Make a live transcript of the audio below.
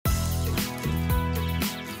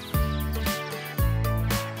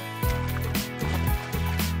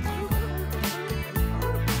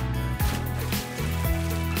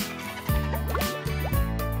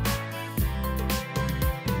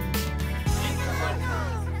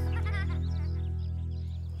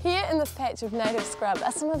in this patch of native scrub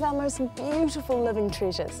are some of our most beautiful living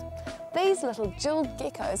treasures. These little jewelled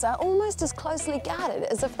geckos are almost as closely guarded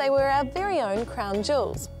as if they were our very own crown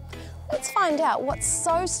jewels. Let's find out what's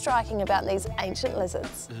so striking about these ancient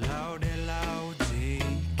lizards. Loudy, loudy,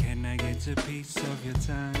 can I get a piece of your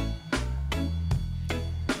time?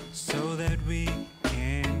 So that we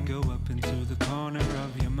can go up into the corner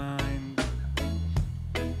of your mind.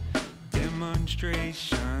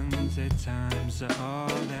 Demonstrations at times are all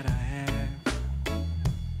that I have.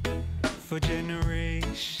 For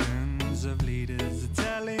generations of leaders are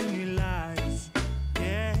telling you lies.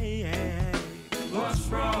 Yeah, yeah. What's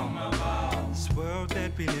wrong about this world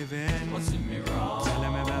that we live in? What's in me wrong? Tell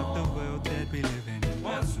them about the world that we live in.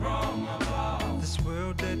 What's wrong about this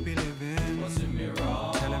world that we live in? What's in me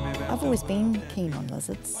wrong? Tell them about I've always been keen on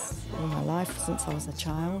lizards all my life since I was a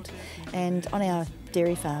child, and on our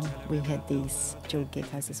dairy farm we had these jewelled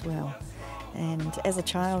geckos as well. And as a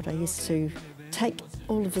child I used to take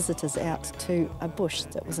all the visitors out to a bush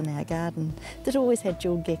that was in our garden that always had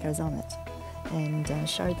jewelled geckos on it and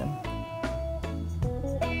show them.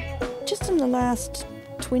 Just in the last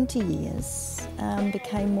 20 years,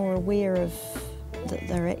 became more aware of that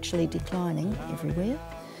they're actually declining everywhere,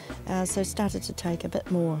 so started to take a bit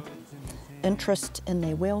more interest in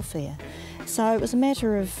their welfare. So it was a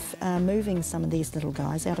matter of moving some of these little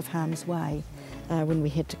guys out of harm's way when we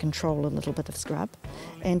had to control a little bit of scrub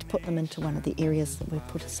and put them into one of the areas that we've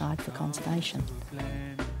put aside for conservation.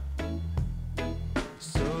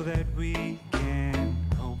 so that we can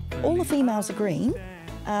All the females are green,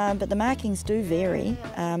 but the markings do vary.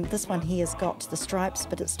 This one here has got the stripes,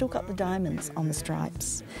 but it's still got the diamonds on the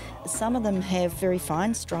stripes. Some of them have very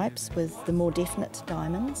fine stripes with the more definite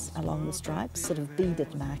diamonds along the stripes, sort of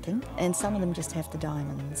beaded marking, and some of them just have the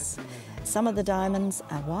diamonds. Some of the diamonds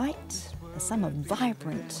are white, some are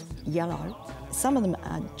vibrant yellow, some of them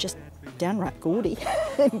are just downright gaudy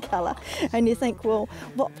in colour, and you think, well,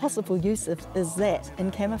 what possible use is that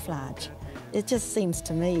in camouflage? It just seems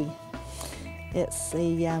to me it's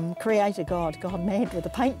the creator God mad with a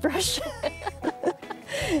paintbrush.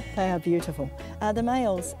 They are beautiful. The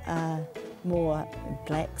males are more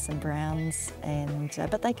blacks and browns,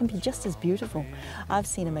 but they can be just as beautiful. I've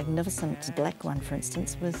seen a magnificent black one, for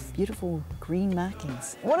instance, with beautiful green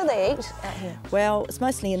markings. What do they eat out here? Well, it's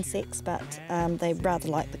mostly insects, but they rather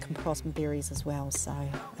like the comprosum berries as well, so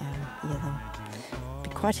yeah, they'll be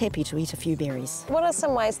quite happy to eat a few berries. What are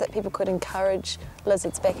some ways that people could encourage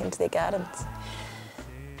lizards back into their gardens?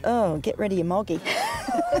 Oh, get rid of your moggy.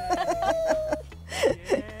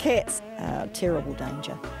 Cats are a terrible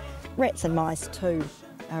danger. Rats and mice too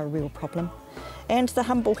are a real problem. And the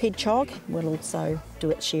humble hedgehog will also do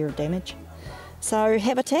its share of damage. So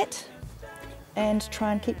habitat and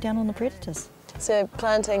try and keep down on the predators. So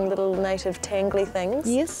planting little native tangly things?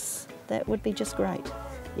 Yes, that would be just great.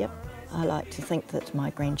 Yep. I like to think that my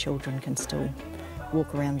grandchildren can still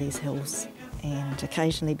walk around these hills and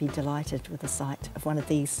occasionally be delighted with the sight of one of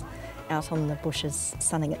these out on the bushes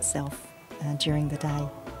sunning itself during the day.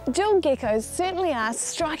 Jewelled geckos certainly are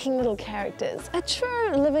striking little characters, a true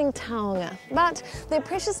living taonga, but their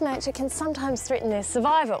precious nature can sometimes threaten their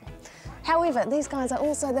survival. However, these guys are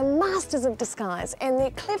also the masters of disguise, and their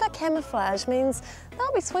clever camouflage means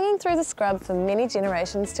they'll be swinging through the scrub for many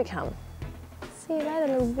generations to come. See you later,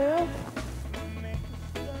 little girl.